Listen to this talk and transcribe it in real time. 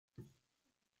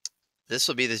This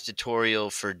will be the tutorial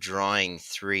for drawing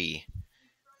 3.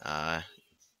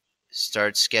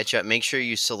 Start SketchUp. Make sure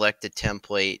you select the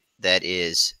template that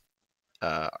is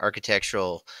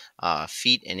architectural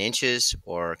feet and inches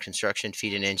or construction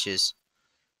feet and inches.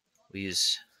 We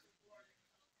use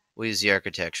the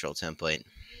architectural template.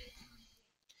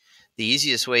 The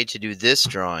easiest way to do this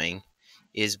drawing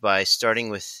is by starting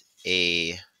with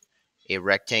a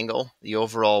rectangle. The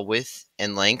overall width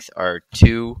and length are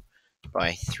 2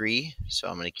 by 3. So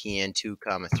I'm going to key in 2,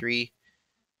 3.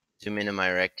 Zoom into my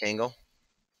rectangle.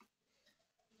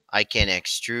 I can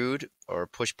extrude or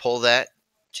push-pull that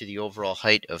to the overall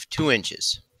height of 2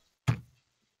 inches.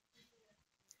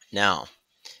 Now,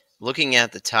 looking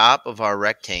at the top of our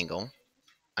rectangle,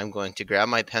 I'm going to grab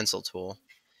my pencil tool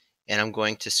and I'm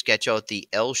going to sketch out the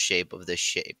L shape of this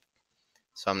shape.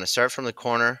 So I'm going to start from the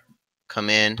corner, come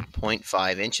in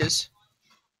 0.5 inches,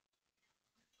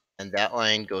 and that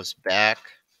line goes back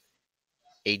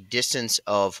a distance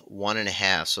of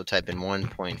 1.5, so type in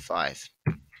 1.5.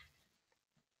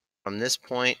 From this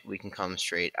point, we can come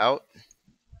straight out.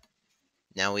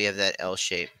 Now we have that L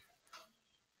shape.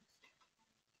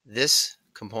 This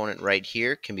component right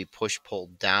here can be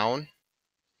push-pulled down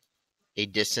a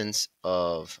distance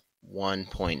of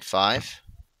 1.5.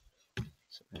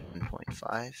 So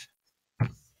 1.5.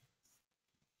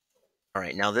 All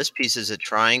right, now this piece is a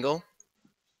triangle,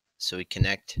 so we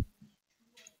connect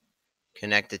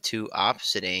the two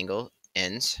opposite angle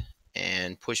ends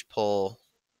and push-pull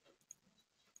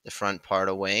the front part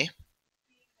away.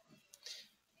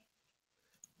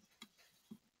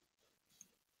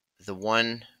 The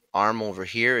one arm over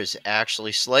here is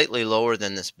actually slightly lower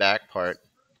than this back part.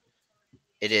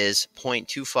 It is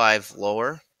 0.25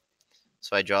 lower,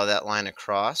 so I draw that line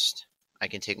across. I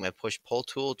can take my push-pull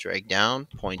tool, drag down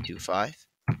 0.25.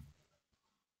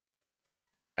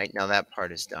 Right, now that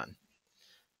part is done.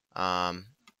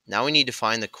 Now we need to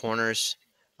find the corners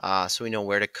so we know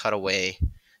where to cut away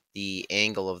the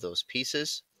angle of those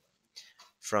pieces.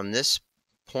 From this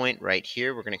point right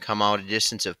here, we're going to come out a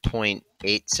distance of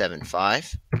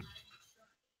 0.875.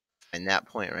 And that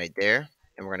point right there,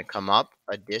 and we're going to come up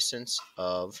a distance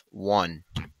of 1.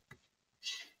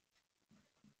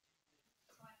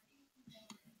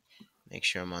 Make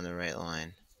sure I'm on the right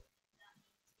line.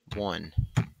 1.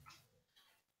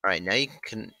 All right, now you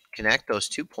can connect those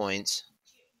 2 points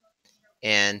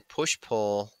and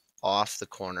push-pull off the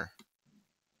corner.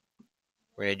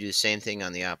 We're going to do the same thing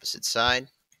on the opposite side.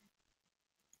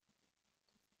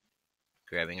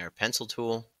 Grabbing our pencil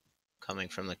tool, coming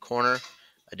from the corner,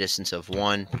 a distance of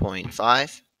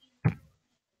 1.5.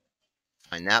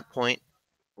 Find that point.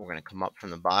 We're going to come up from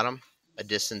the bottom, a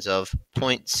distance of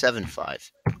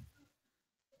 0.75.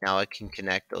 Now I can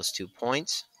connect those 2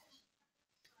 points,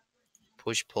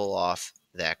 push-pull off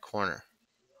that corner.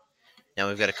 Now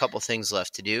we've got a couple things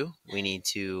left to do. We need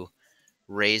to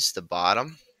raise the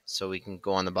bottom, so we can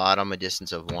go on the bottom a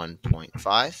distance of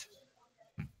 1.5.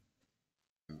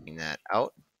 Bring that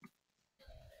out.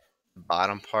 The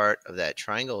bottom part of that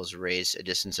triangle is raised a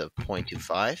distance of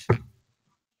 0.25.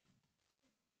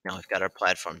 Now we've got our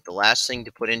platform. The last thing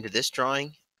to put into this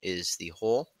drawing is the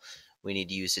hole. We need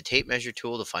to use the tape measure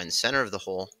tool to find the center of the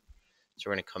hole. So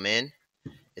we're going to come in.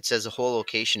 It says the hole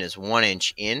location is 1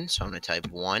 inch in, so I'm going to type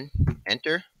 1,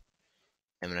 enter.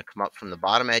 I'm going to come up from the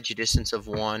bottom edge a distance of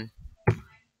 1,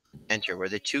 enter. Where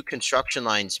the 2 construction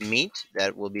lines meet,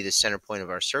 that will be the center point of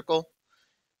our circle.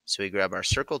 So we grab our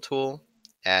circle tool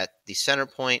at the center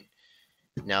point.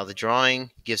 Now the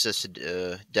drawing gives us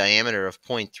a diameter of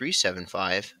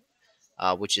 0.375,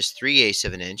 which is 3/8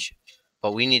 of an inch,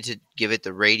 but we need to give it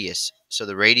the radius. So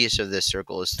the radius of this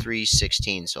circle is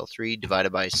 3/16. So 3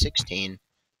 divided by 16,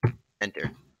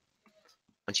 enter.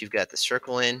 Once you've got the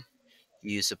circle in,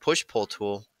 you use the push-pull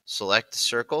tool, select the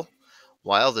circle.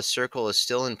 While the circle is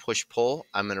still in push-pull,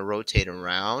 I'm going to rotate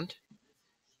around,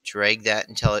 drag that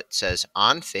until it says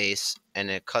on face, and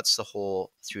it cuts the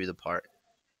hole through the part.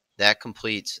 That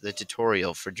completes the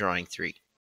tutorial for drawing 3.